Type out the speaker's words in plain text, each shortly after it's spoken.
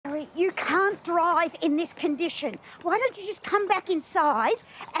can't drive in this condition. Why don't you just come back inside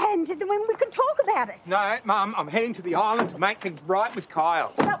and then we can talk about it? No, Mum, I'm heading to the island to make things right with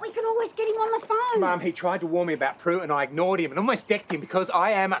Kyle. But we can always get him on the phone. Mum, he tried to warn me about Prue and I ignored him and almost decked him because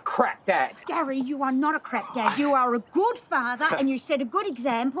I am a crap dad. Gary, you are not a crap dad. You are a good father and you set a good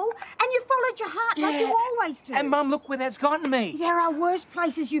example and you followed your heart like you always do. And Mum, look where that's gotten me. There are worse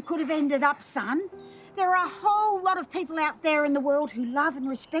places you could have ended up, son. There are a whole lot of people out there in the world who love and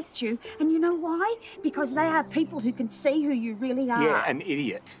respect you. And you know why? Because they are people who can see who you really are. Yeah, an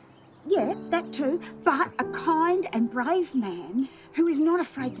idiot. Yeah, that too. But a kind and brave man who is not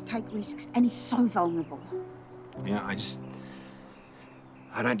afraid to take risks and is so vulnerable. You know,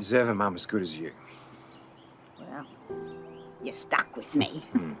 I don't deserve a mum as good as you. Well, you're stuck with me.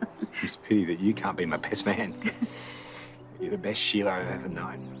 It's a pity that you can't be my best man. You're the best Sheila I've ever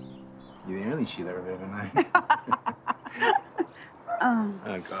known. You're the only Sheila I've ever known.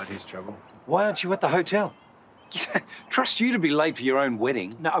 Oh, God, here's trouble. Why aren't you at the hotel? Trust you to be late for your own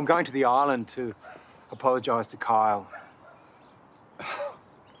wedding. No, I'm going to the island to apologise to Kyle.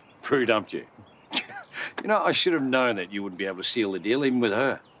 Prue dumped you. You know, I should have known that you wouldn't be able to seal the deal even with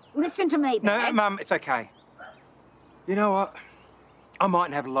her. Listen to me, Babs. No, Mum, it's okay. You know what? I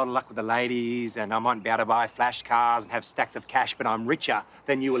mightn't have a lot of luck with the ladies and I mightn't be able to buy flash cars and have stacks of cash, but I'm richer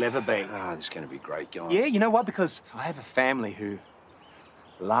than you will ever be. Ah, this is going to be great, guy. Yeah, you know what? Because I have a family who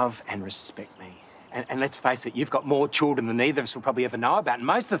love and respect me. And let's face it, you've got more children than either of us will probably ever know about, and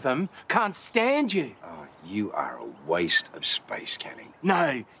most of them can't stand you. Oh, you are a waste of space, Kenny.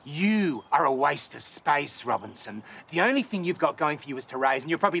 No, you are a waste of space, Robinson. The only thing you've got going for you is to raise, and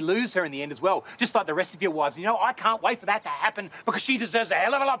you'll probably lose her in the end as well, just like the rest of your wives. You know, I can't wait for that to happen because she deserves a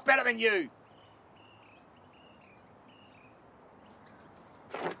hell of a lot better than you.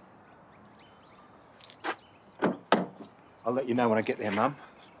 I'll let you know when I get there, Mum.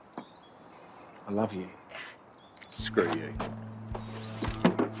 I love you. Screw you.